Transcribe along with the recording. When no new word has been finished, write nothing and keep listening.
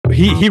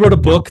he wrote a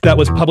book that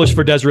was published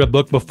for Deseret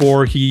Book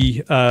before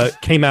he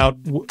came out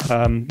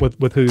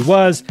with who he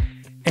was.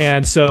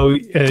 And so,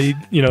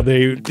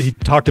 he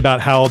talked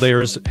about how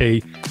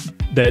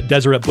that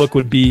Deseret Book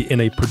would be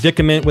in a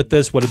predicament with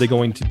this. What are they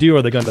going to do?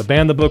 Are they going to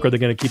ban the book? Are they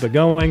going to keep it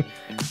going?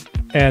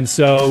 And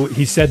so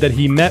he said that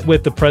he met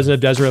with the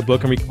president of Deseret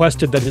Book and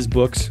requested that his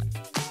books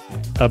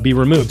be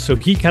removed. So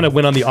he kind of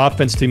went on the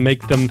offense to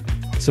make them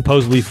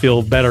supposedly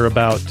feel better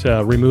about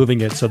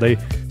removing it. So the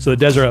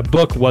Deseret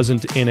Book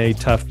wasn't in a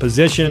tough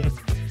position.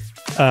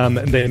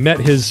 They met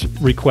his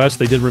request.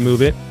 They did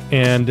remove it.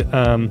 And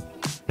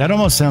that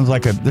almost sounds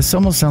like a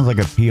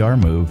PR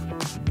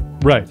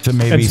move. Right. To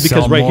maybe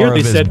sell more of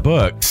his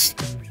books.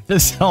 To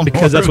sell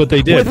because that's what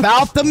they did.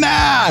 Without the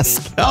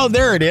mask. Oh,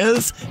 there it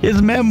is.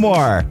 His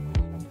memoir.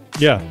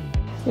 Yeah.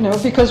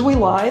 Because we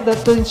lie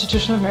that the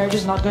institution of marriage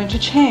is not going to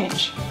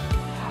change.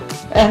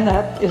 And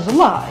that is a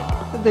lie.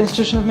 The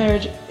institution of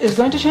marriage is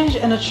going to change,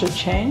 and it should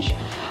change.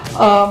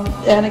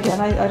 And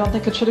again, I don't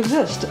think it should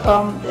exist.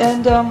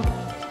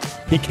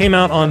 He came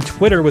out on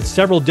Twitter with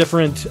several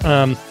different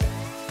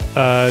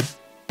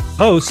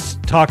posts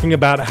talking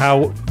about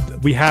how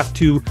we have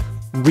to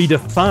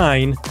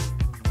redefine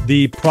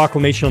the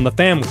proclamation on the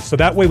family. So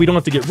that way we don't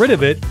have to get rid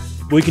of it.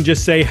 We can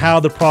just say how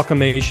the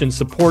proclamation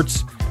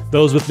supports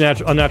those with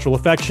unnatural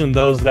affection,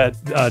 those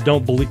that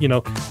don't believe,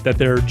 that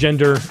their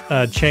gender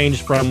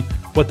changed from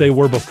what they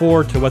were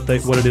before to what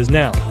it is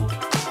now.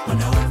 I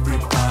know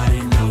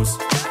everybody knows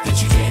that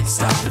you can't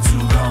stop for too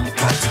long.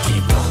 Got to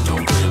keep going,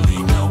 don't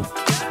really know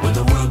where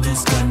the world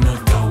is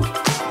gonna go.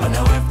 I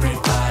know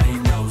everybody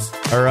knows.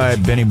 All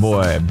right, Benny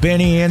boy.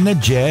 Benny and the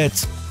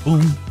Jets.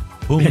 Boom,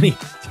 boom, Benny.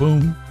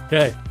 Boom.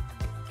 Okay.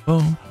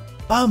 Boom.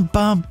 Bum,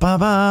 bum, bum,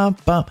 bum,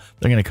 bum.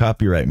 They're going to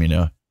copyright me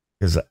now.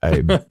 Because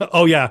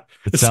oh, yeah.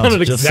 It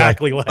sounded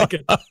exactly like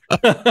it.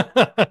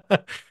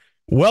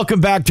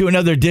 Welcome back to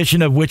another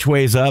edition of Which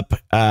Way's Up.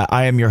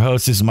 I am your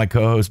host. This is my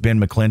co-host,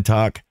 Ben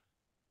McCLintock.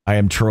 I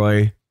am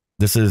Troy.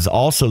 This is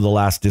also The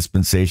Last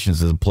Dispensation.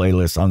 This is a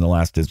playlist on The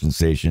Last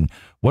Dispensation.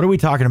 What are we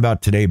talking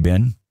about today,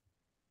 Ben?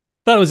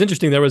 I thought it was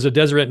interesting. There was a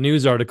Deseret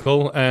News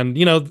article, and,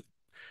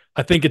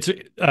 I think it's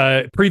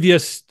a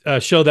previous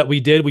show that we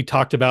did. We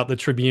talked about the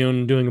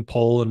Tribune doing a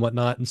poll and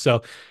whatnot. And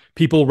so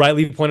people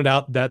rightly pointed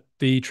out that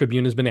the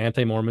Tribune has been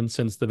anti-Mormon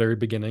since the very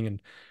beginning.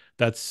 And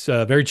that's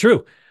very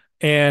true.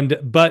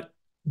 But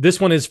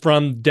this one is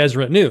from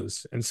Deseret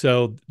News. And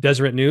so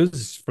Deseret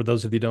News, for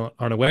those of you who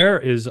aren't aware,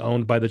 is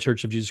owned by the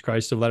Church of Jesus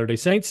Christ of Latter-day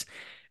Saints.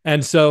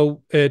 And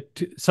so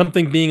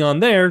something being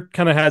on there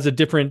kind of has a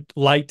different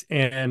light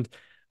and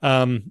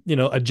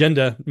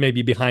agenda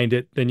maybe behind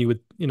it than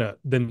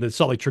than the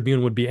Salt Lake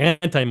Tribune would be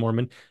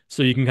anti-Mormon.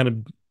 So you can kind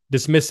of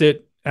dismiss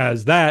it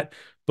as that.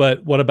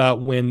 But what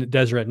about when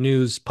Deseret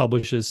News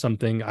publishes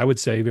something, I would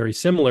say, very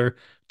similar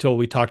to what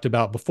we talked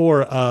about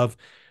before of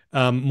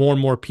more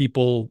and more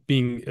people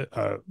being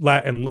of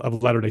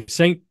Latter-day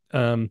Saint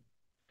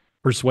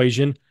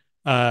persuasion,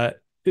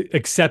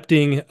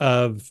 accepting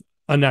of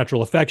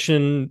unnatural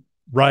affection,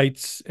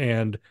 rights,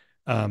 and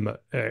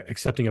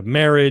accepting of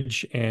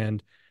marriage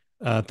and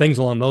things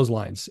along those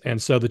lines.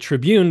 And so the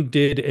Tribune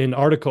did an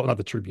article, not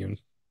the Tribune,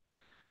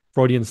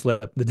 Freudian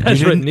slip, the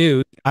Deseret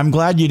News. I'm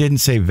glad you didn't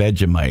say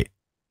Vegemite.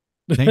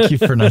 Thank you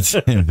for not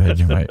saying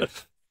Vegemite.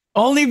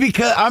 Only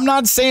because I'm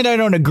not saying I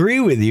don't agree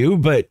with you,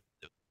 but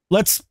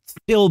let's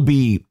still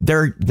be,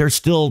 there's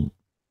still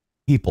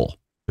people.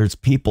 There's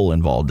people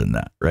involved in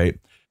that, right?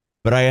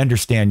 But I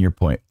understand your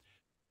point.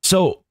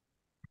 So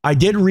I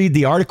did read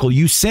the article.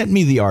 You sent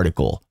me the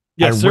article.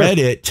 Yes, I read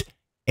it,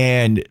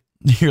 and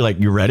you're like,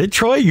 you read it,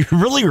 Troy? You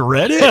really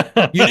read it?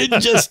 You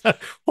didn't just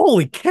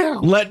holy cow,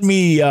 let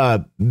me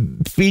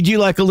feed you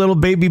like a little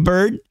baby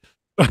bird?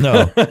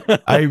 No,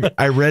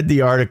 I read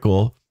the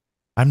article.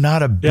 I'm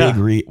not a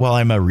big well,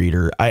 I'm a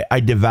reader. I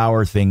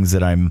devour things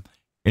that I'm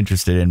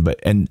interested in,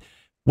 but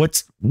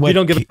what you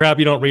don't give a crap,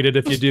 you don't read it.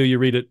 If you do, you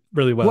read it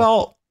really well.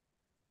 Well,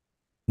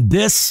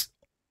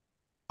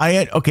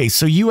 okay,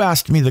 so you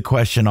asked me the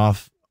question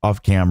off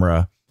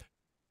camera.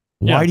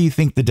 Why do you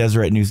think the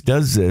Deseret News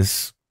does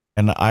this?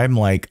 And I'm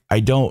like,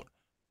 I don't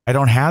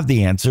have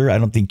the answer. I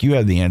don't think you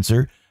have the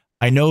answer.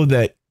 I know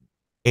that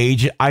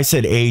I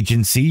said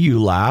agency,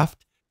 you laughed.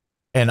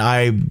 And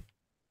I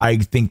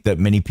think that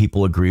many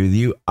people agree with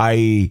you.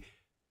 I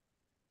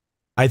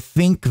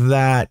think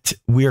that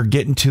we are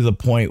getting to the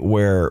point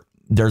where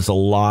there's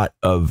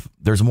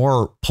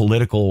more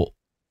political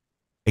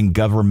and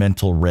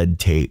governmental red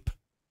tape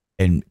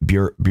and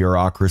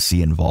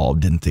bureaucracy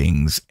involved in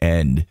things.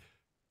 And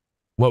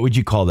what would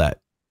you call that?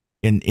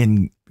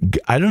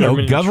 I don't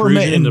know,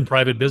 government into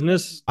private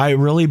business. I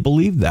really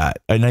believe that.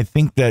 And I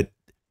think that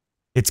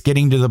it's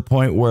getting to the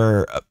point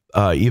where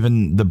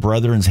even the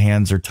brethren's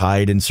hands are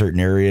tied in certain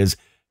areas.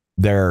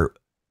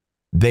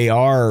 They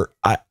are,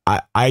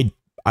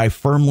 I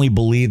firmly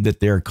believe that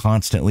they're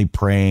constantly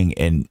praying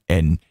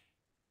and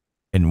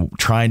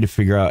trying to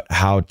figure out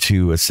how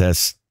to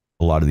assess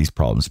a lot of these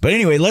problems. But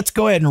anyway, let's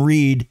go ahead and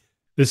read.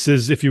 This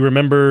is, if you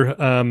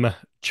remember,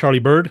 Charlie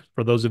Bird.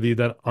 For those of you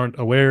that aren't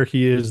aware,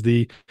 he is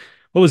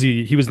what was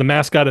he? He was the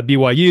mascot at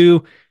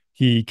BYU.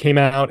 He came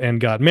out and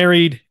got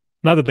married.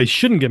 Not that they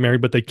shouldn't get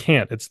married, but they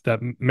can't. It's that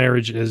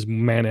marriage is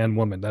man and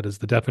woman. That is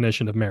the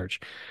definition of marriage.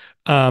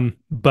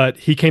 But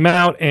he came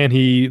out and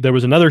there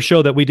was another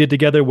show that we did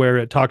together where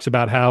it talks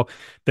about how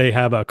they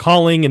have a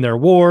calling in their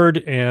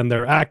ward and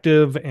they're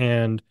active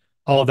and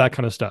all of that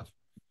kind of stuff.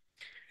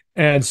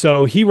 And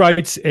so he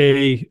writes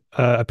a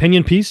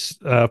opinion piece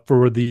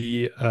for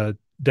the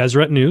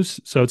Deseret News.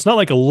 So it's not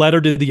like a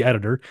letter to the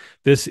editor.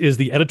 This is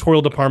the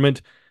editorial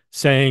department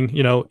saying,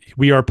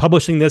 we are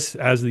publishing this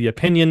as the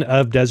opinion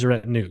of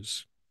Deseret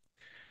News.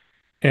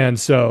 And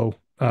so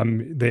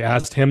they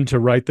asked him to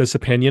write this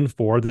opinion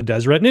for the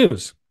Deseret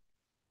News.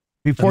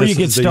 Before you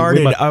get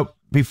started,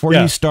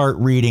 you start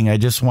reading, I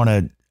just want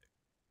to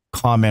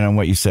comment on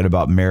what you said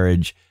about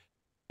marriage.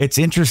 It's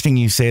interesting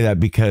you say that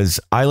because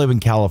I live in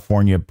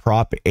California.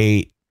 Prop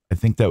 8, I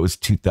think that was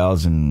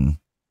 2000.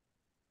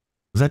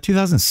 Was that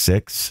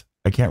 2006?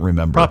 I can't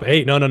remember. Prop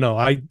 8. No.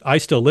 I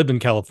still lived in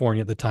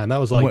California at the time. That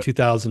was like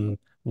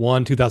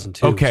 2001, 2002,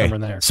 somewhere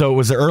in there. So it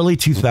was the early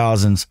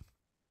 2000s.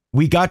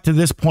 We got to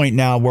this point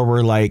now where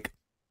we're like,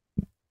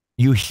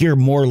 you hear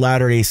more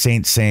Latter-day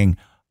Saints saying,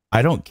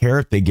 I don't care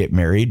if they get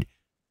married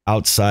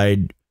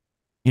outside,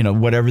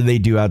 whatever they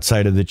do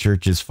outside of the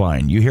church is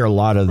fine. You hear a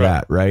lot of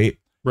that, right?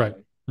 Right.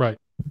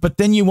 But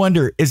then you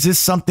wonder, is this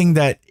something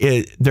that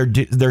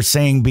they're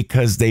saying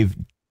because they've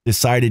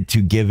decided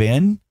to give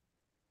in?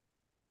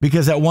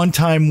 Because at one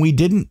time we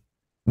didn't.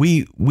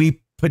 We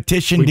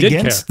petitioned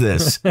against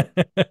this.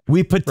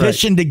 We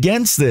petitioned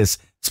against this,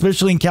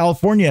 especially in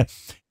California,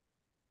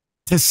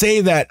 to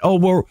say that,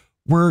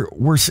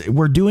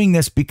 we're doing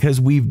this because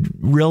we've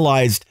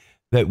realized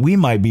that we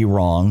might be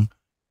wrong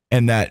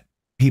and that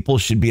people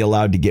should be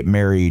allowed to get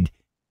married.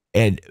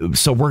 And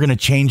so we're going to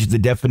change the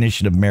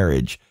definition of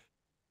marriage.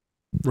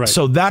 Right.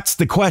 So that's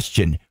the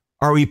question.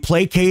 Are we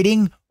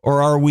placating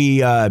or are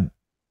we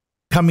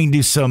coming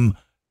to some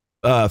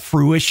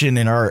fruition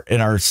in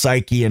our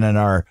psyche and in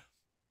our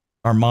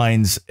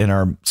minds and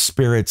our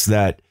spirits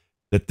that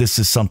this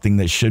is something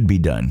that should be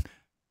done?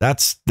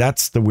 That's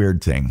the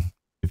weird thing,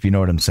 if you know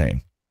what I'm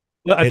saying.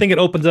 Well, I think it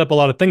opens up a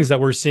lot of things that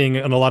we're seeing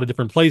in a lot of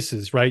different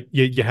places, right?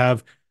 You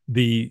have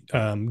the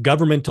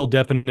governmental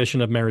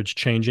definition of marriage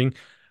changing,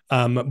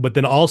 but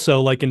then also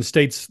like in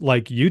states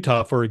like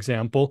Utah, for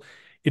example,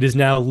 it is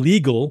now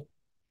legal.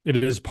 It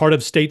is part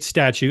of state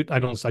statute. I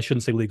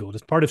shouldn't say legal. It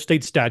is part of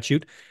state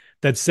statute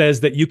that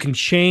says that you can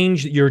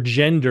change your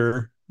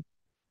gender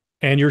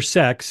and your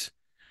sex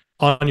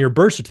on your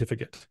birth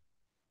certificate.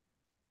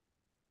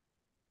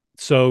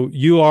 So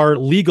you are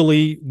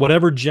legally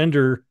whatever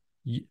gender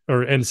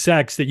and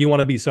sex that you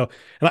want to be. So,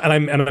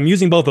 and I'm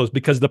using both those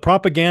because the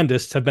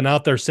propagandists have been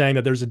out there saying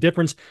that there's a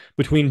difference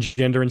between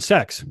gender and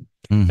sex,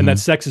 and that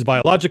sex is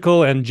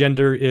biological and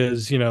gender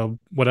is,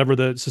 whatever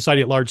the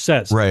society at large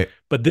says. Right.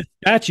 But this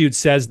statute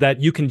says that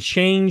you can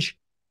change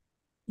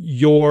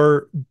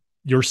your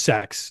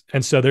sex,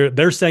 and so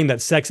they're saying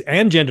that sex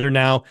and gender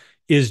now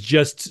is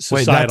just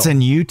societal. Wait, that's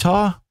in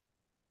Utah?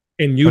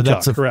 In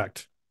Utah,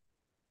 correct?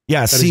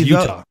 Yeah. See,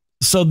 Utah.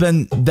 So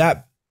then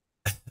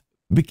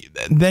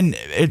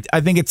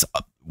I think it's,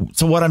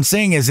 so what I'm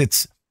saying is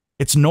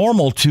it's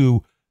normal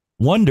to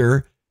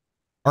wonder,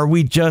 are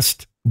we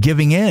just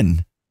giving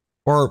in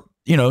or,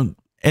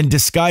 and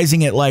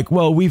disguising it like,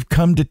 well, we've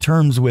come to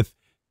terms with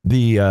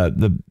these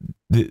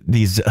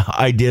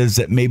ideas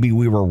that maybe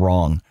we were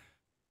wrong.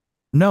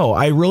 No,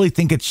 I really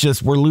think it's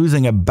just, we're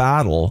losing a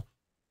battle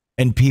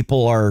and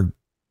people are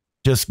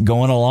just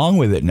going along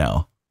with it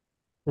now.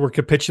 We're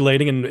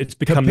capitulating and it's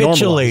become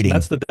normalized.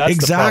 That's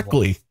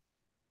exactly.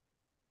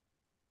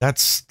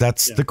 That's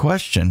the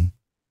question.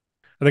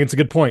 I think it's a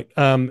good point.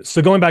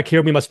 So going back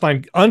here, we must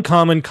find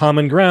uncommon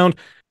common ground.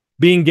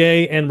 Being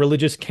gay and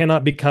religious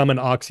cannot become an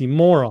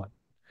oxymoron.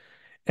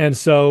 And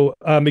so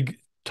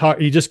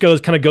he just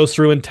goes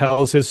through and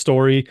tells his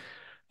story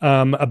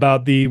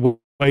about the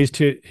ways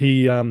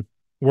he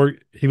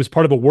was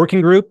part of a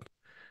working group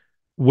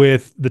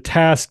with the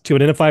task to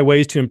identify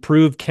ways to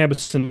improve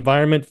campus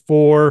environment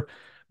for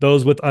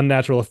those with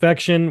unnatural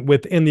affection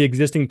within the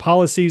existing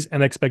policies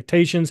and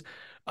expectations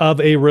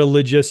of a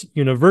religious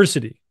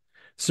university.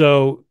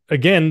 So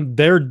again,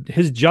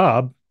 his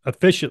job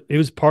officially, it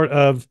was part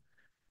of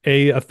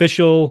a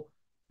official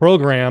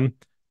program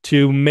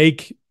to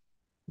make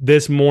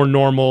this more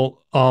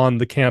normal on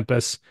the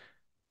campus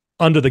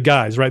under the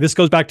guise, right? This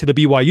goes back to the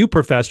BYU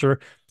professor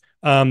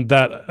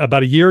that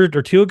about a year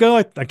or two ago,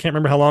 I can't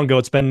remember how long ago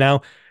it's been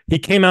now, he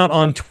came out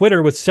on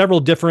Twitter with several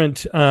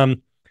different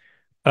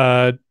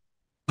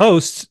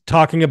posts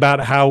talking about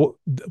how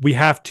we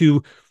have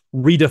to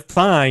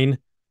redefine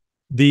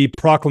the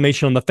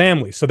proclamation on the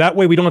family. So that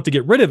way we don't have to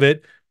get rid of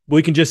it.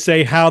 We can just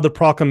say how the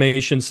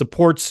proclamation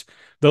supports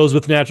those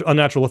with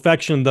unnatural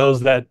affection,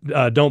 those that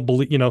don't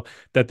believe,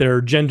 that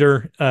their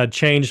gender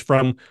changed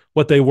from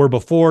what they were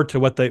before to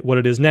what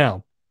it is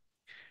now.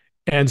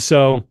 And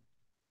so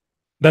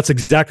that's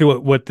exactly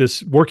what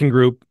this working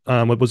group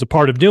was a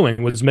part of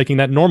doing, was making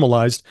that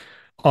normalized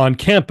on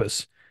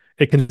campus.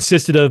 It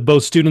consisted of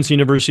both students and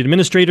university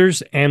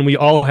administrators, and we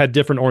all had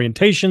different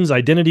orientations,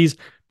 identities,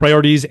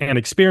 priorities, and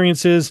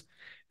experiences.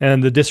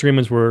 And the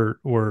disagreements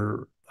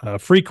were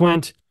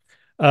frequent.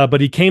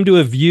 But he came to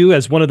a view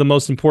as one of the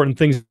most important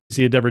things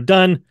he had ever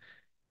done.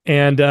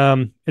 And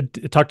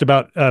it talked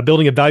about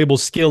building a valuable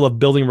skill of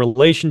building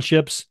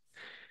relationships.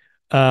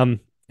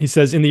 He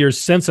says, in the years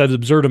since, I've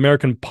observed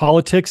American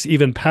politics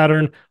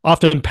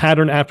often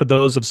pattern after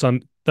those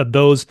of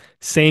those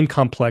same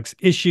complex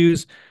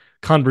issues,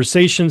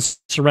 conversations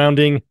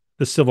surrounding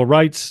the civil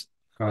rights.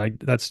 All right,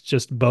 that's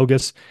just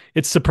bogus.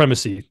 It's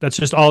supremacy. That's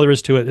just all there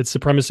is to it. It's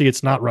supremacy.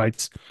 It's not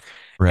rights.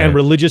 Right. And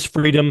religious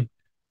freedom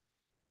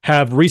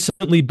have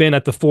recently been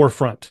at the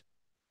forefront.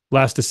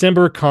 Last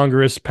December,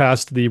 Congress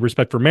passed the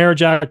Respect for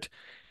Marriage Act,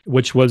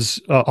 which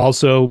was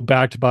also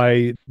backed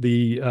by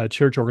the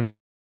church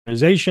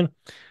organization.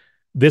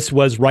 This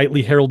was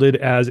rightly heralded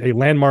as a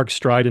landmark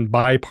stride in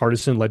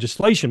bipartisan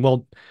legislation.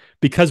 Well,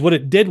 because what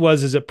it did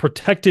is it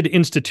protected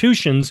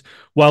institutions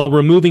while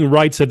removing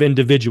rights of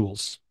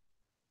individuals.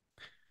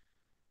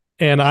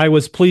 And I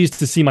was pleased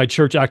to see my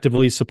church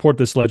actively support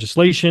this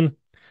legislation.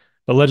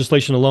 The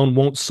legislation alone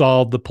won't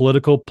solve the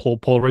political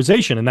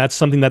polarization. And that's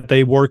something that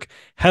they work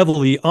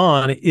heavily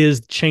on,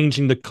 is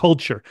changing the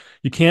culture.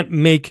 You can't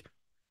make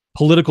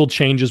political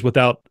changes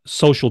without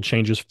social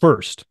changes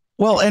first.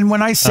 Well, and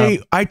when I say,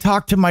 I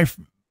talked to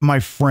my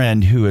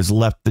friend who has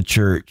left the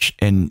church,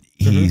 and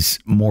he's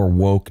more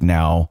woke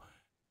now,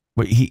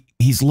 but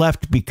he's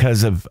left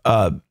because of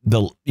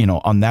the, you know,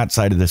 on that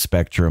side of the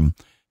spectrum.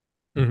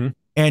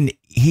 And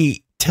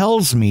he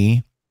tells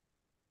me,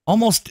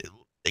 almost,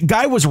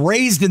 guy was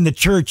raised in the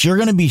church. You're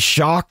going to be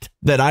shocked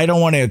that I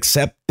don't want to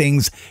accept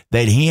things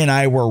that he and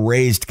I were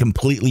raised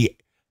completely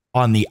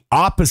on the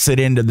opposite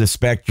end of the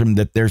spectrum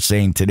that they're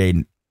saying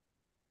today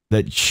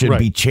that should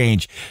be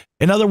changed.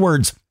 In other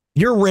words,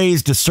 you're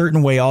raised a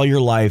certain way all your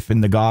life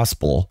in the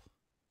gospel,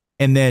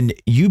 and then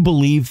you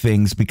believe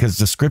things because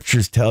the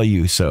scriptures tell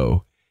you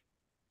so.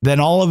 Then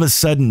all of a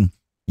sudden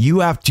you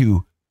have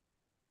to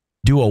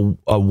do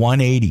a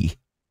 180.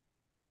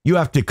 You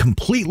have to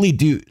completely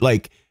do,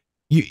 like,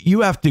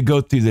 you have to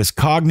go through this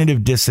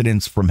cognitive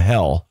dissonance from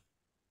hell,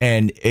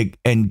 and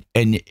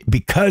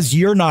because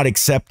you're not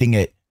accepting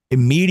it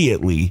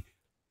immediately,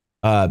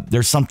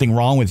 there's something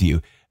wrong with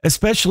you.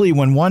 Especially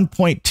when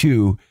 1.2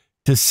 to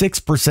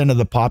 6% of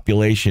the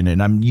population,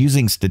 and I'm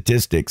using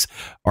statistics,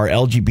 are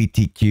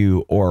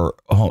LGBTQ or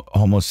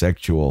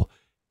homosexual,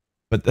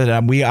 but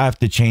that we have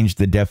to change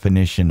the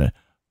definition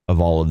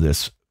of all of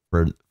this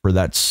for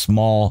that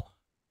small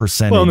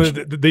percentage.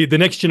 Well, the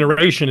next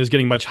generation is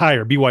getting much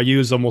higher. BYU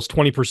is almost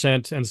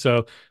 20%. And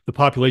so the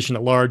population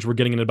at large, we're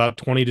getting in about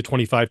 20 to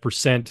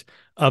 25%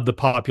 of the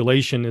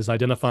population is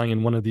identifying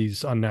in one of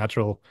these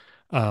unnatural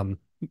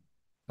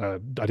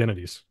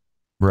identities.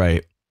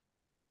 Right.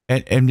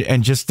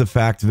 And just the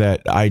fact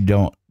that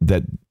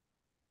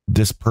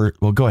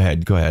well, go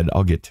ahead.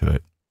 I'll get to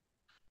it.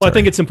 Well, I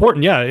think it's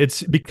important. Yeah.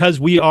 It's because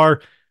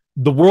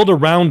the world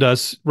around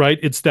us, right?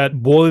 It's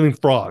that boiling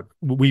frog.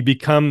 We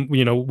become,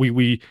 you know,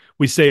 we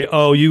say,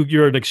 oh,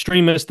 you're an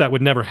extremist. That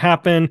would never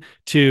happen,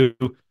 to,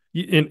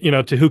 you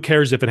know, to who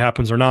cares if it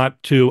happens or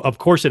not, to, of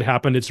course it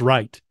happened. It's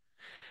right.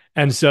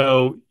 And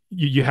so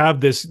you have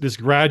this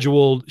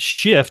gradual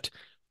shift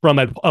from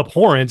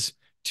abhorrence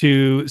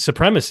to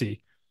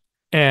supremacy,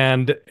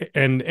 and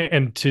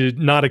to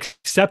not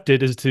accept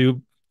it is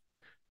to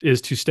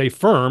stay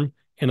firm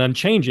and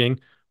unchanging,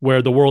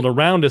 where the world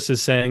around us is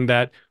saying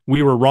that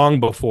we were wrong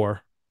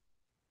before.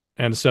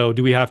 And so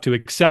do we have to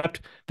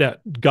accept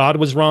that God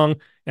was wrong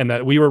and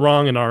that we were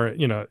wrong in our,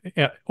 you know,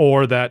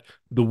 or that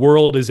the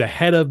world is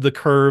ahead of the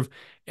curve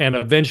and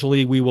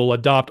eventually we will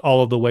adopt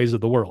all of the ways of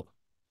the world?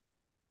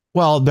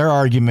 Well, their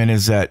argument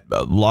is that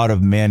a lot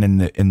of men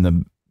in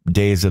the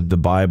days of the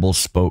Bible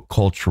spoke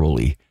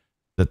culturally,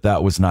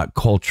 that was not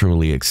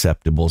culturally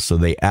acceptable. So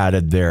they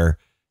added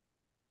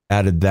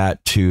that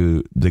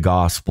to the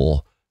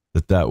gospel,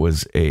 that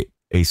was a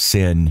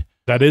sin.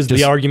 That is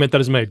the argument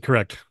that is made.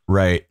 Correct.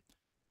 Right.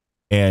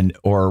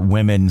 Or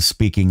women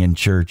speaking in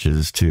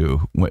churches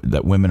too,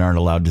 that women aren't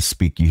allowed to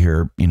speak. You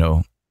hear, you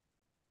know,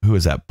 who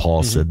is that?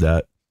 Paul said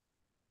that.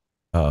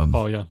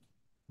 Oh yeah.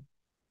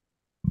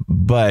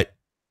 But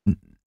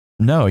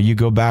no, you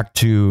go back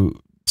to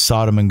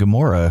Sodom and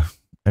Gomorrah.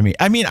 I mean,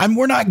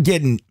 we're not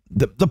getting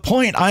the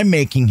point I'm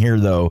making here,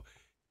 though,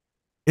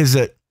 is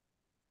that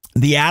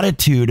the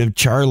attitude of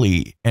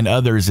Charlie and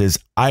others is,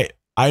 I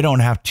don't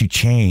have to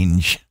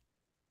change.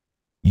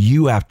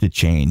 You have to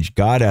change.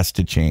 God has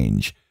to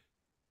change.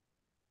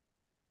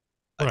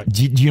 Right.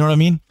 Do you know what I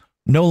mean?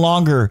 No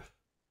longer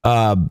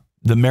the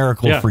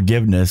miracle of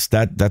forgiveness.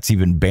 That's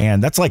even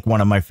banned. That's like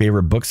one of my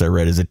favorite books I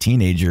read as a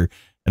teenager.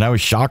 And I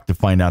was shocked to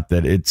find out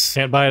that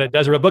can't buy it at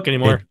Deseret book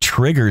anymore. It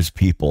triggers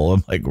people.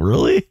 I'm like,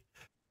 really?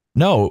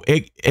 No,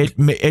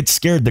 it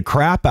scared the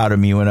crap out of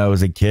me when I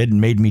was a kid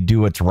and made me do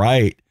what's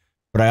right.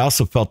 But I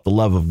also felt the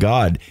love of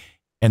God.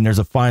 And there's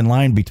a fine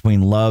line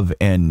between love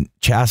and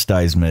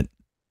chastisement,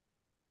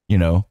 you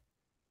know,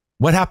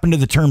 What happened to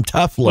the term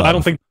tough love? Well, I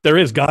don't think there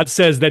is. God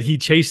says that he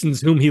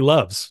chastens whom he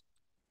loves.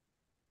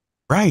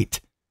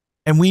 Right.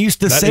 And we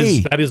used to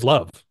that is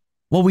love.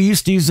 Well, we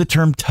used to use the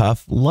term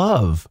tough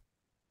love.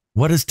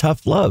 What is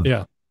tough love?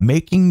 Yeah.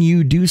 Making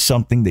you do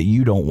something that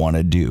you don't want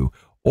to do,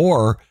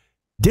 or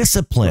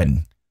discipline.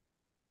 Right.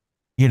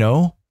 You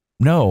know,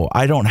 no,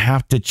 I don't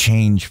have to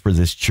change for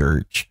this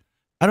church.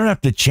 I don't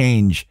have to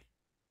change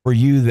for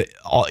you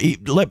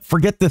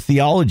forget the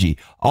theology.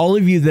 All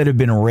of you that have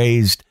been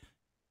raised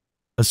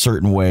a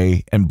certain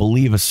way and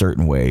believe a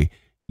certain way,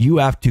 you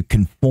have to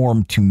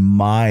conform to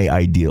my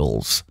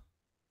ideals.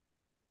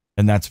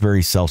 And that's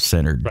very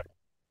self-centered. Right.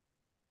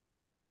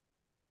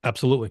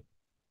 Absolutely.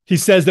 He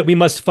says that we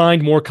must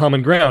find more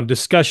common ground.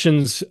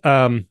 Discussions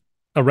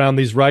around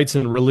these rights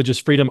and religious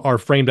freedom are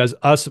framed as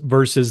us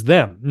versus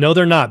them. No,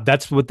 they're not.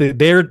 That's what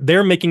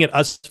they're making it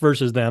us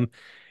versus them.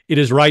 It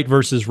is right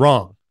versus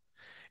wrong,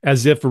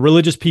 as if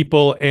religious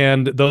people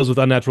and those with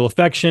unnatural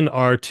affection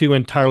are two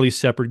entirely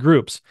separate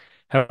groups.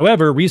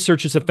 However,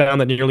 researchers have found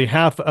that nearly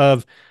half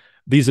of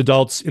these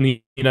adults in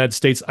the United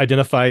States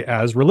identify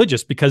as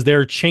religious because they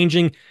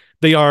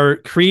are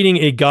creating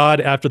a God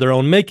after their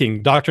own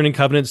making. Doctrine and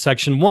Covenants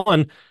section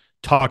 1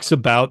 talks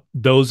about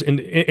those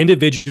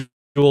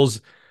individuals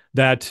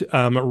that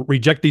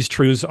reject these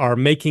truths are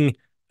making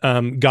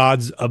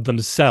gods of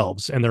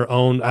themselves and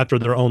after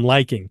their own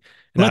liking.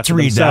 Let's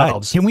read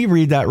that. Can we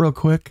read that real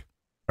quick?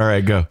 All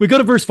right, go. We go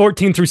to verse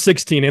 14 through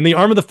 16. And the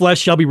arm of the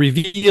flesh shall be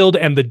revealed,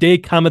 and the day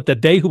cometh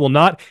that they who will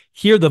not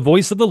hear the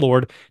voice of the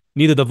Lord,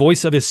 neither the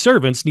voice of his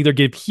servants, neither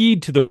give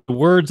heed to the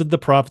words of the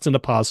prophets and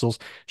apostles,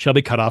 shall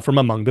be cut off from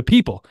among the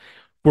people.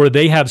 For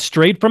they have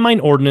strayed from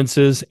mine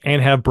ordinances,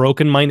 and have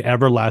broken mine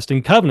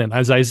everlasting covenant,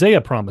 as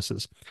Isaiah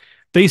promises.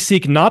 They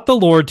seek not the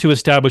Lord to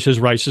establish his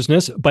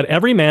righteousness, but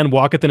every man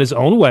walketh in his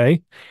own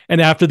way, and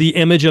after the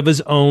image of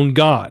his own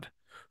God,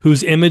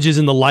 whose image is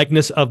in the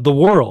likeness of the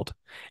world,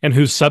 and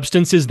whose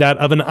substance is that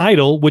of an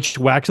idol, which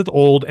waxeth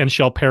old and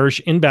shall perish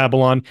in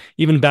Babylon,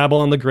 even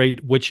Babylon the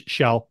Great, which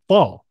shall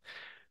fall.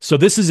 So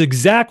this is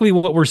exactly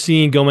what we're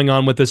seeing going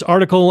on with this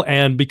article,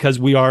 and because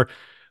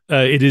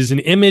it is an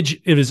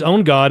image of his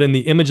own God and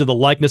the image of the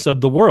likeness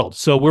of the world.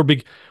 So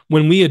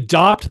when we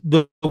adopt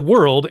the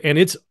world, and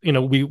it's,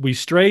 we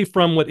stray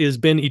from what has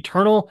been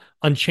eternal,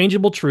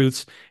 unchangeable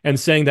truths, and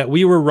saying that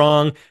we were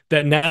wrong,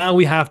 that now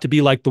we have to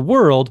be like the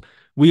world,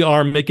 we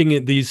are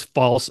making these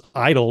false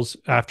idols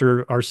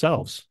after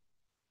ourselves.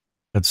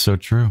 That's so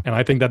true. And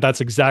I think that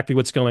that's exactly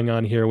what's going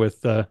on here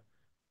with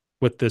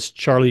this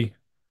Charlie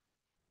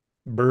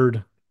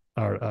Bird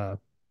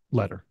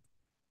letter.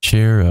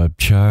 Cheer up,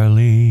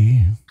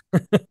 Charlie.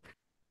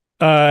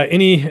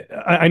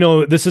 I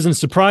know this doesn't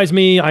surprise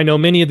me. I know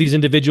many of these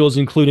individuals,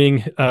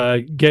 including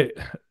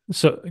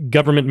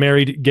government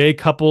married gay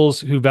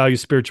couples who value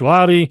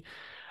spirituality.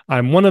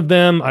 I'm one of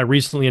them. I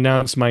recently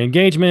announced my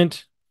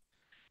engagement,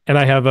 and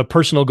I have a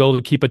personal goal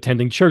to keep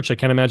attending church. I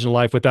can't imagine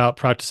life without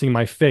practicing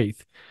my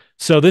faith.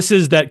 So this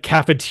is that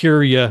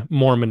cafeteria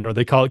Mormon, or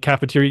they call it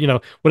cafeteria,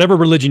 whatever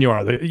religion you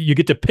are. You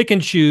get to pick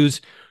and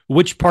choose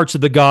which parts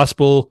of the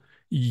gospel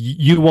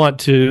you want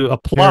to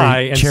apply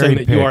and say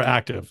that you are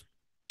active.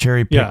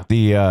 Cherry pick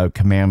the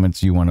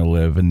commandments you want to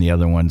live, and the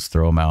other ones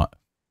throw them out.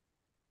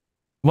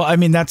 Well, I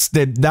mean, that's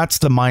the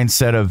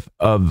mindset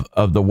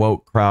of the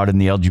woke crowd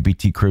and the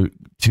LGBT crew.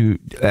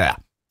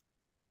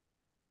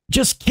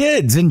 Just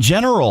kids in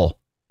general.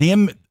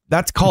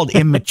 That's called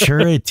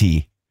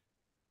immaturity.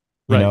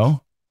 You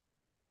know?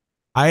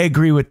 I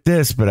agree with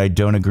this, but I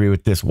don't agree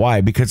with this.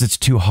 Why? Because it's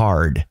too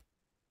hard.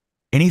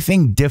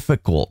 Anything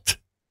difficult,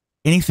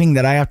 anything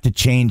that I have to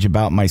change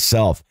about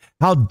myself,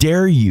 how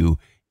dare you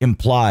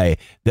imply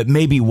that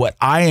maybe what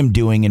I am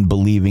doing and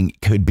believing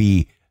could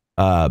be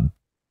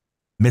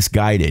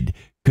misguided,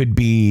 could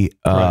be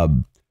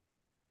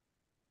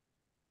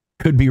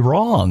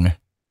wrong.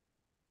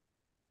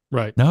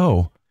 Right.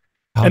 No.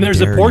 And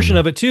there's a portion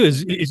of it too,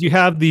 is you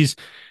have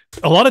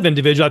a lot of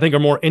individuals I think are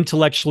more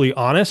intellectually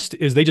honest,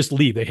 is they just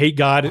leave. They hate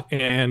God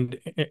and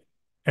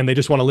they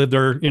just want to live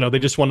they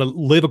just want to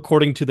live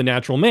according to the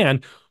natural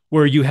man,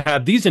 where you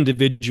have these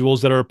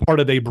individuals that are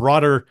part of a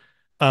broader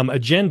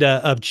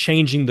agenda of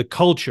changing the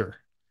culture,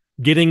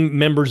 getting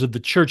members of the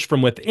church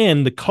from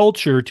within the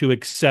culture to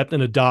accept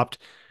and adopt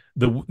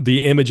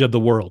the image of the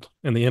world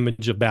and the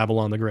image of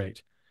Babylon the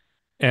Great.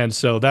 And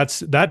so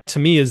that to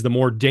me is the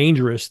more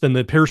dangerous than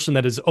the person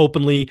that is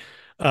openly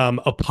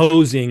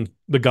opposing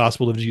the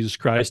gospel of Jesus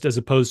Christ, as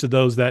opposed to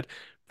those that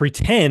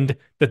pretend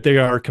that they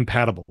are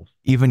compatible.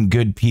 Even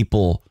good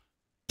people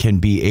can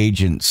be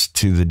agents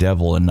to the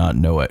devil and not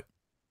know it.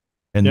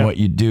 And what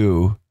you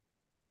do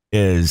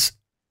is,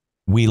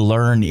 we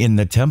learn in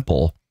the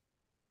temple,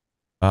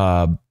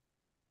 what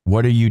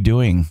are you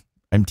doing?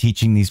 I'm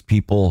teaching these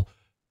people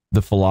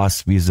the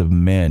philosophies of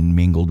men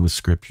mingled with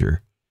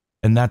scripture.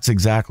 And that's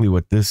exactly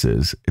what this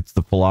is. It's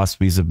the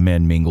philosophies of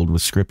men mingled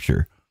with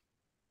scripture.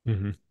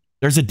 Mm-hmm.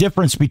 There's a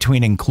difference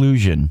between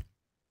inclusion.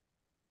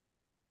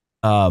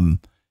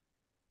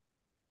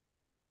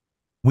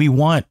 We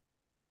want,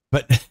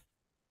 but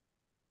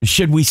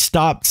Should we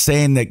stop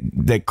saying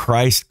that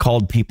Christ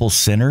called people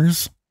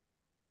sinners?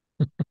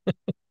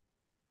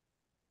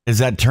 Is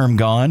that term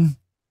gone?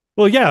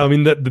 Well, yeah. I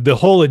mean, the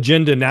whole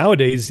agenda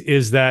nowadays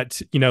is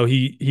that,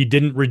 he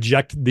didn't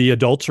reject the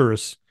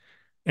adulteress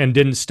and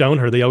didn't stone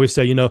her. They always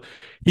say,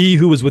 he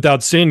who was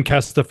without sin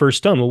cast the first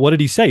stone. Well, what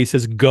did he say? He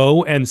says,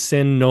 go and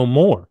sin no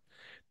more.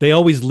 They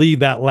always leave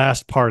that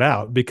last part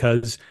out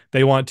because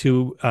they want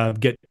to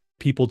get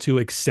people to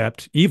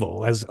accept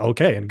evil as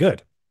okay and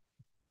good.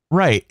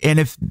 Right. And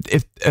if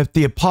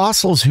the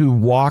apostles who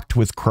walked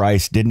with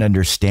Christ didn't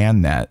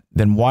understand that,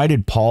 then why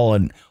did Paul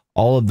and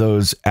all of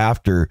those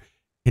after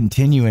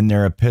continue in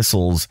their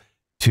epistles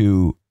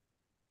to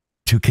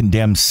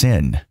condemn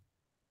sin?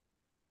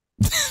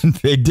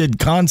 They did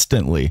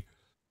constantly.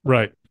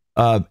 Right.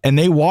 And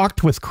they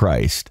walked with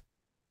Christ.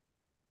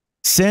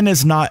 Sin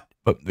is not,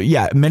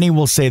 many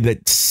will say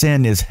that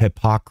sin is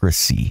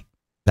hypocrisy.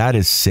 That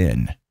is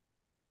sin.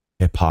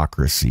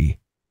 Hypocrisy.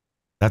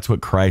 That's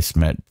what Christ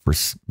meant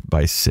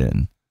by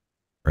sin,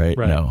 right?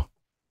 No,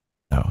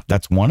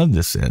 that's one of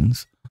the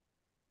sins.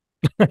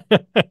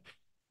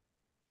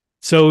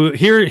 So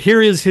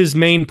here is his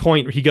main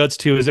point he gets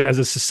to is, as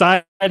a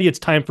society, it's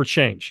time for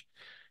change.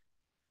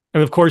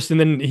 And of course, and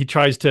then he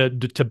tries to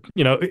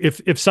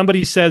if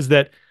somebody says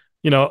that,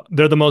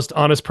 they're the most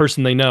honest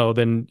person they know,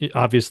 then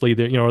obviously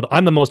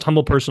I'm the most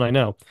humble person I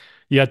know.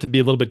 You have to be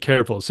a little bit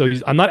careful. So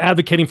I'm not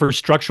advocating for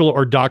structural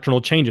or doctrinal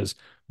changes.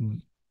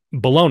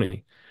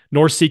 Baloney.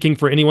 Nor seeking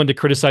for anyone to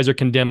criticize or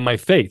condemn my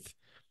faith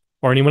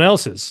or anyone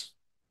else's.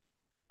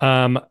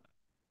 He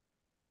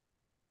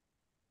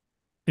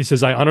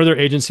says, I honor their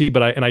agency,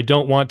 but I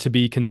don't want to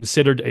be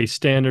considered a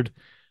standard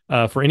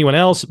for anyone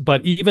else.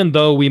 But even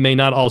though we may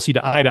not all see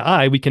to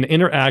eye, we can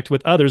interact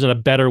with others in a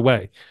better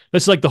way.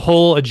 That's like the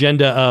whole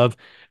agenda of,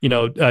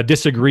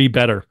 disagree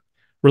better.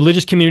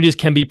 Religious communities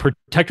can be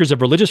protectors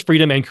of religious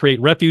freedom and create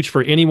refuge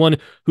for anyone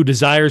who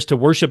desires to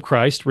worship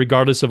Christ,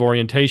 regardless of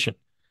orientation.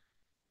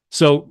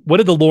 So what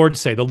did the Lord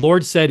say? The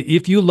Lord said,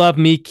 if you love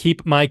me,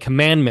 keep my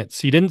commandments.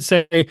 He didn't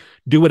say,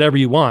 do whatever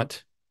you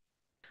want.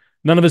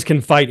 None of us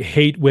can fight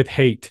hate with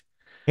hate.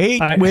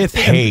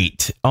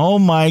 Hate. Oh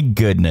my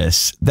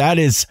goodness. That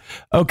is,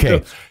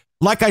 okay. So,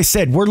 like I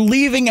said, we're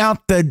leaving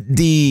out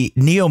the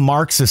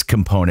neo-Marxist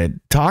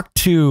component. Talk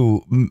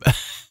to,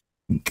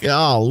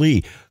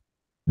 golly,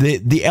 the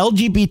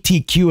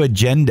LGBTQ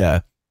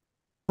agenda.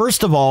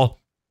 First of all,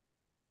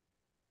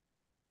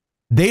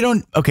 they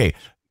don't, okay.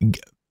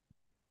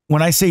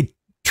 When I say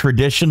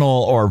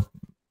traditional or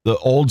the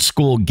old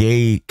school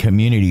gay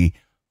community,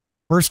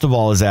 first of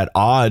all, is at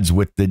odds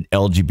with the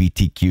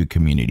LGBTQ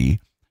community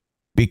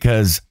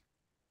because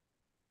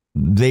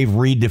they've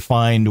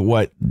redefined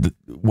what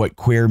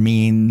queer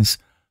means.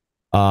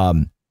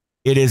 It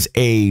is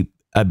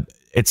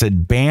it's a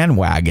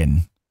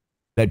bandwagon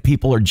that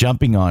people are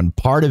jumping on.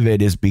 Part of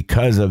it is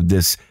because of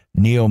this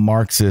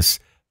neo-Marxist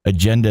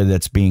agenda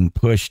that's being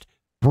pushed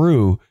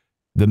through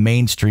the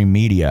mainstream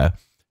media.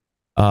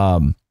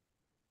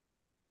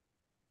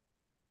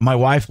 My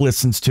wife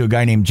listens to a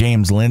guy named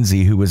James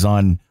Lindsay who was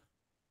on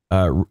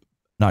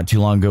not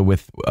too long ago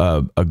with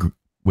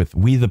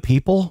We the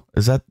People.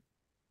 Is that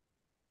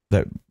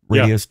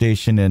radio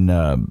station in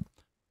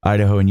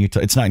Idaho and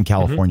Utah? It's not in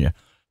California,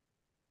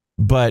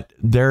 but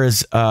there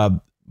is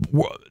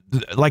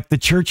like the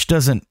church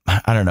doesn't.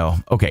 I don't know.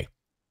 Okay,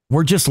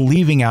 we're just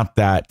leaving out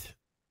that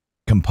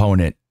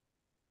component,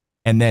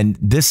 and then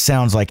this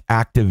sounds like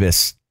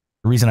activists.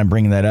 The reason I'm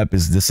bringing that up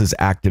is this is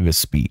activist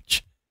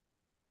speech.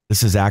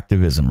 This is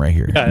activism right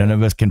here. Yeah. None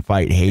of us can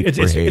fight hate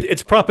for hate.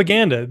 It's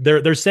propaganda.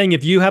 They're saying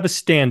if you have a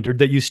standard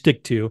that you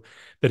stick to,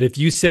 that if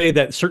you say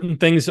that certain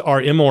things are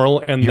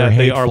immoral and that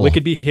they are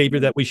wicked behavior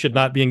that we should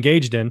not be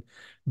engaged in,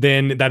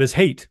 then that is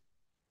hate.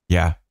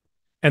 Yeah.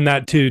 And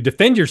that to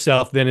defend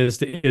yourself then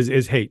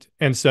is hate.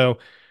 And so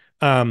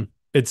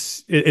it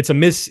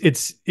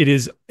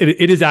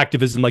is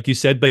activism, like you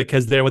said,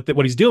 because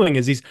what he's doing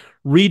is he's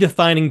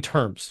redefining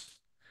terms.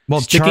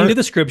 Well, sticking to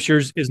the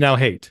scriptures is now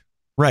hate.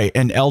 Right.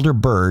 And Elder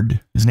Bird,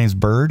 his name's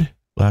Bird,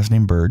 last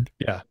name Bird.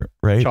 Yeah.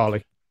 Right.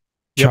 Charlie.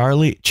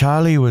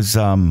 Charlie was,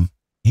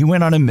 he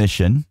went on a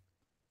mission.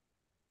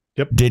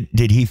 Yep.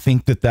 Did he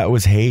think that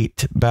was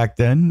hate back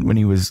then when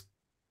he was,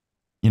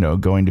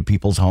 going to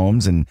people's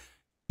homes and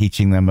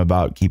teaching them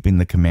about keeping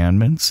the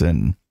commandments?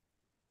 And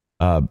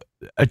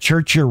a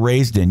church you're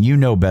raised in,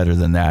 better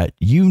than that.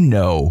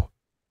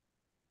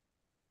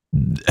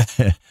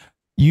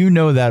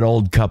 That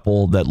old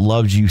couple that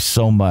loves you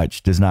so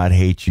much does not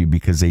hate you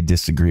because they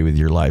disagree with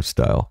your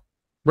lifestyle.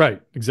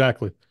 Right.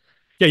 Exactly.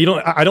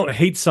 Yeah. I don't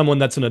hate someone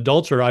that's an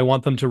adulterer. I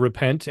want them to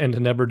repent and to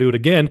never do it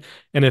again.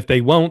 And if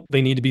they won't,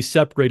 they need to be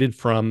separated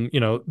from,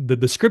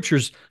 the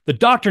scriptures. The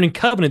Doctrine and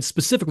Covenants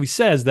specifically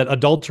says that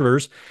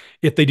adulterers,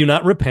 if they do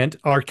not repent,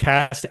 are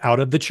cast out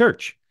of the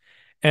church.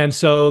 And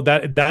so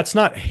that's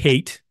not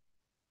hate.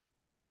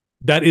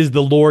 That is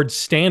the Lord's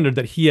standard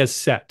that he has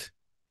set.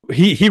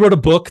 He wrote a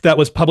book that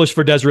was published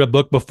for Deseret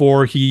Book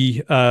before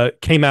he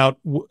came out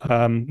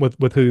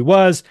with who he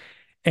was.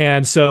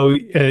 And so,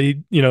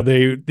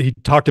 he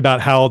talked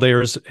about how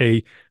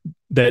that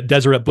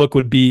Deseret book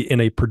would be in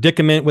a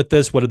predicament with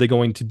this. What are they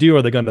going to do?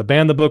 Are they going to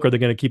ban the book? Are they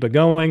going to keep it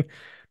going?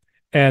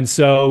 And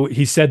so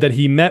he said that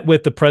he met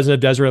with the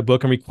president of Deseret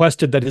Book and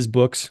requested that his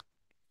books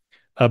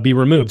be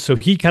removed. So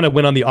he kind of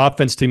went on the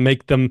offense to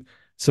make them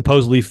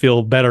supposedly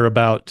feel better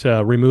about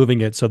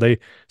removing it. So the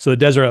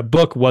Deseret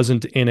Book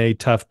wasn't in a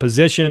tough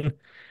position.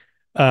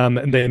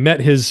 And they met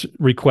his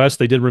request.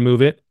 They did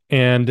remove it.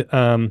 And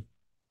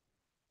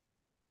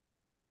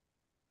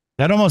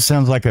that almost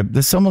sounds like a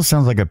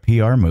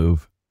PR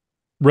move.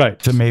 Right.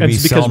 To maybe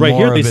sell right more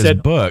here they of his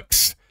said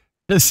books.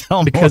 To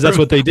sell because that's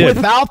what they did.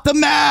 Without the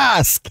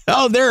mask.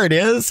 Oh, there it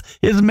is.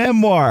 His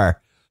memoir.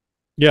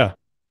 Yeah.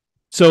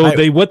 So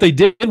what they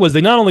did was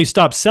they not only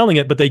stopped selling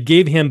it, but they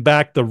gave him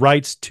back the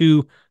rights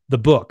to the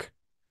book.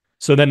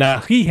 So then now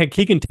he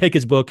can take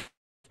his book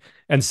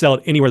and sell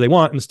it anywhere they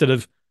want instead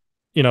of,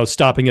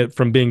 stopping it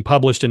from being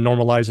published and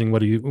normalizing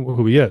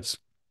who he is.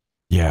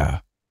 Yeah.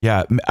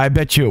 Yeah. I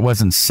bet you it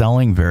wasn't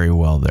selling very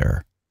well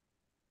there.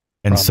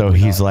 And Probably so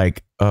he's not.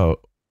 like, oh,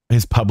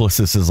 his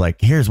publicist is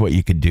like, here's what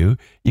you could do.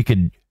 You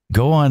could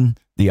go on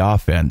the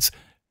offense.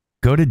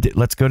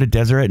 Let's go to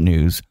Deseret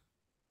News.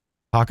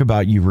 Talk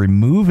about you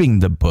removing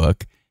the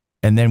book,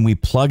 and then we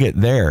plug it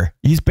there.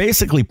 He's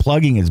basically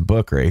plugging his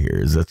book right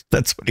here.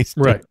 That's what he's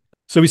doing. Right.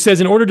 So he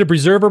says, in order to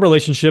preserve our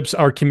relationships,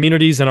 our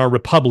communities, and our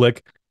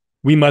republic,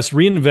 we must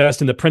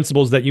reinvest in the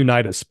principles that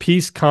unite us: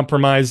 peace,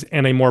 compromise,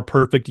 and a more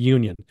perfect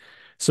union.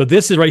 So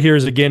this is right here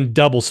is again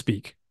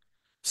doublespeak.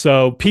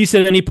 So peace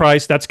at any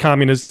price, that's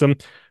communism.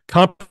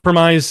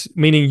 Compromise,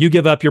 meaning you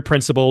give up your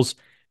principles,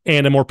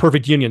 and a more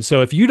perfect union.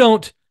 So if you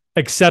don't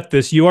accept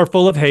this, you are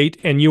full of hate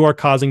and you are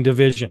causing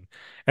division.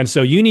 And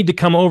so you need to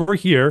come over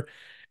here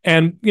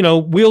and,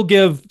 we'll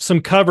give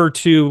some cover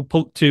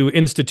to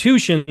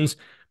institutions,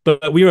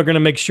 but we are going to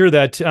make sure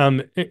that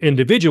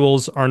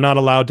individuals are not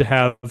allowed to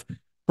have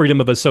freedom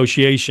of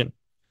association.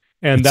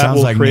 And that sounds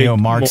will like create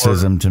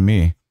neo-Marxism to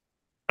me.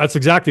 That's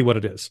exactly what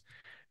it is.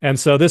 And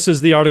so this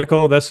is the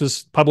article. This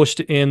is published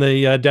in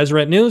the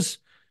Deseret News,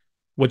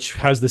 which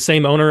has the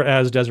same owner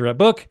as Deseret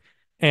Book.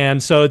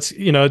 And so it's,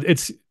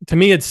 to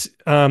me, it's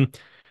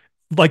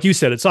like you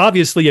said, it's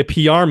obviously a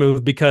PR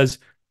move because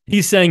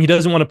he's saying he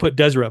doesn't want to put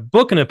Deseret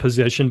Book in a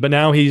position, but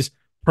now he's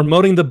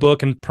promoting the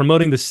book and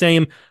promoting the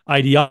same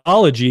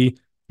ideology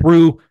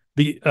through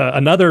the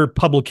another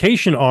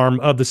publication arm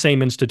of the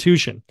same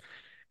institution.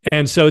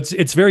 And so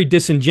it's very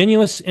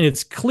disingenuous, and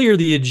it's clear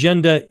the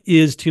agenda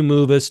is to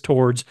move us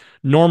towards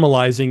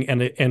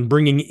normalizing and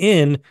bringing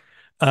in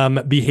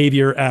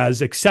behavior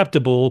as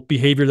acceptable,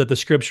 behavior that the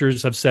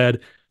scriptures have said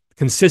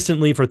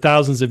consistently for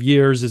thousands of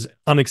years is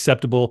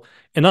unacceptable,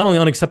 and not only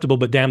unacceptable,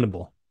 but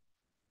damnable.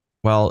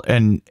 Well,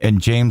 and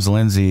James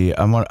Lindsay,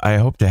 I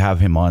hope to have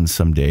him on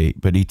someday,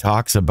 but he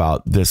talks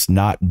about this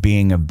not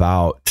being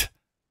about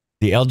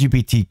the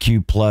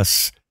LGBTQ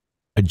plus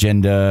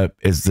agenda.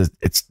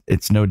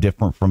 It's no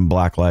different from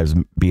Black Lives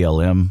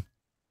BLM,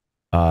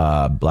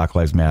 Black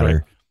Lives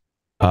Matter.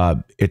 Right.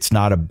 It's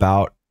not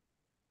about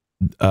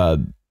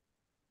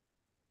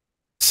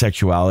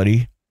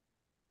sexuality.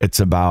 It's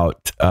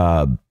about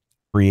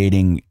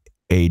creating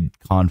a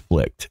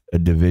conflict, a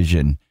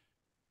division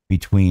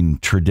between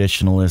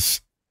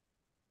traditionalists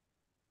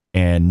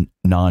and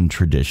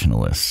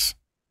non-traditionalists.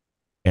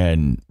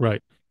 And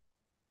right.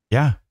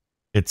 Yeah,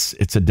 it's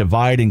a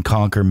divide and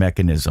conquer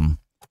mechanism.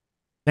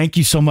 Thank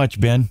you so much,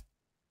 Ben.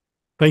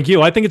 Thank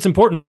you. I think it's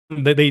important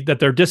that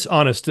they're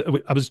dishonest.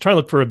 I was trying to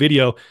look for a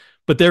video,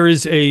 but there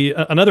is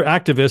another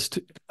activist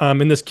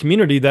in this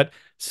community that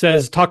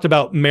talked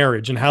about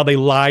marriage and how they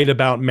lied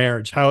about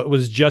marriage, how it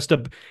was just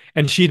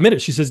and she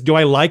admitted, she says, do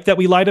I like that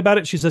we lied about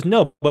it? She says,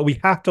 no, but we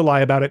have to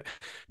lie about it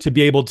to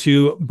be able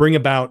to bring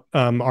about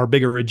our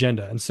bigger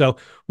agenda. And so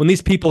when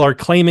these people are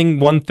claiming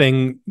one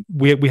thing,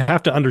 we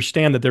have to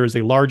understand that there is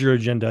a larger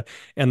agenda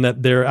and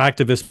that their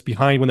activists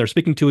behind, when they're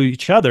speaking to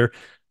each other,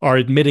 are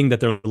admitting that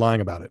they're lying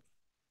about it.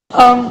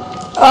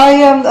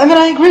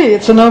 I agree.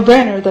 It's a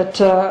no-brainer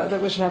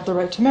that we should have the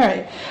right to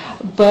marry,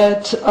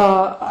 but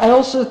I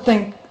also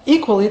think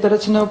equally that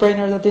it's a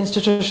no-brainer that the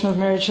institution of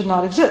marriage should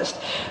not exist.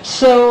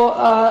 So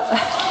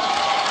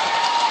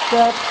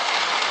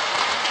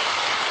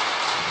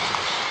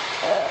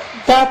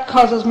that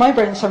causes my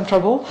brain some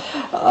trouble,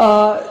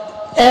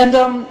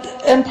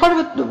 and part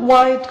of it,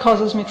 why it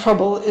causes me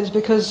trouble, is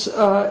because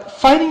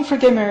fighting for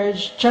gay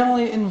marriage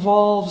generally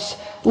involves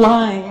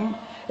lying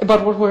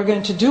about what we're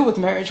going to do with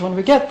marriage when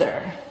we get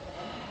there.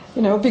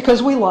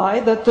 Because we lie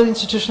that the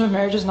institution of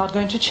marriage is not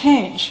going to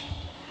change.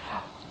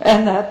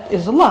 And that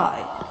is a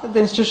lie. The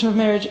institution of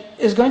marriage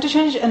is going to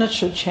change, and it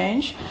should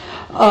change.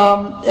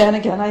 And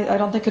again, I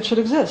don't think it should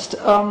exist.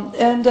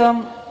 I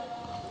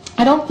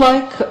don't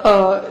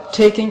like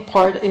taking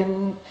part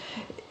in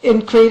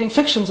creating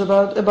fictions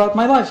about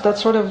my life.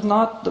 That's sort of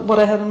not what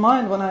I had in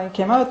mind when I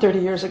came out 30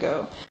 years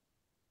ago.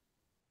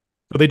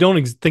 But they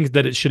don't think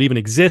that it should even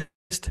exist.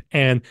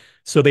 And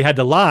so they had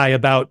to lie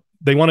about,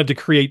 they wanted to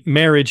create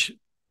marriage,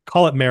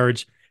 call it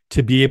marriage,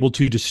 to be able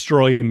to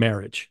destroy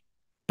marriage.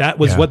 That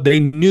was what they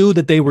knew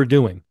that they were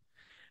doing.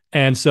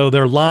 And so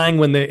they're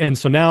lying and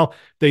so now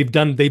they've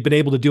been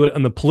able to do it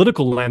on the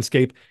political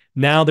landscape.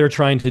 Now they're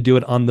trying to do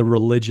it on the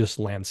religious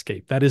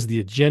landscape. That is the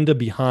agenda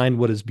behind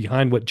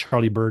what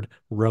Charlie Bird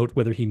wrote,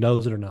 whether he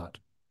knows it or not.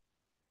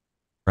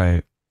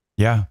 Right.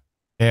 Yeah.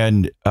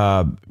 And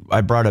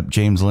I brought up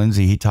James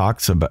Lindsay. He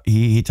talks about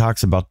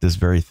this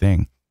very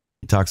thing.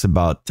 He talks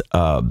about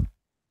the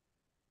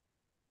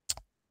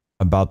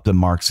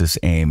Marxist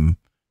aim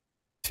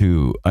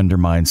to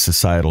undermine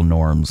societal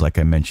norms, like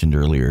I mentioned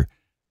earlier.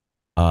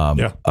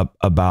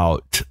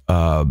 About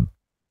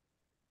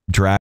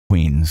drag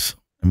queens.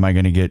 Am I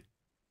going to get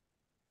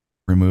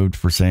removed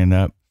for saying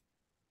that?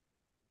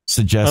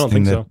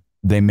 Suggesting that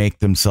they make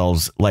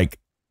themselves, like,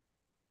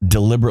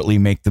 deliberately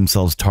make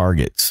themselves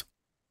targets.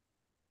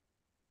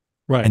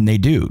 Right. And they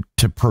do,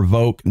 to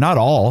provoke, not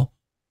all,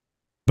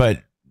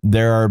 but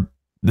there are,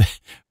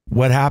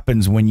 what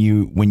happens when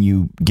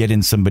you get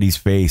in somebody's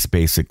face,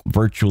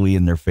 virtually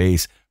in their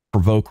face,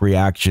 provoke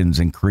reactions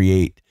and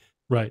create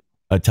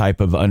a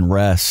type of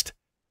unrest.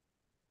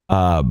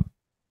 The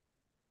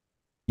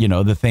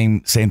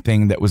same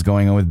thing that was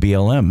going on with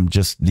BLM,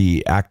 just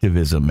the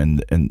activism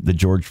and the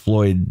George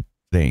Floyd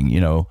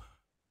thing,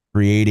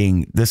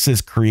 creating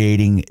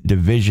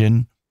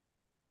division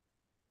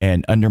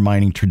and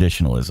undermining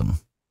traditionalism.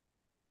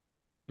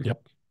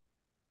 Yep.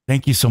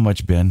 Thank you so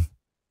much, Ben.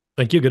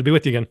 Thank you. Good to be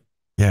with you again.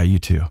 Yeah, you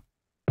too.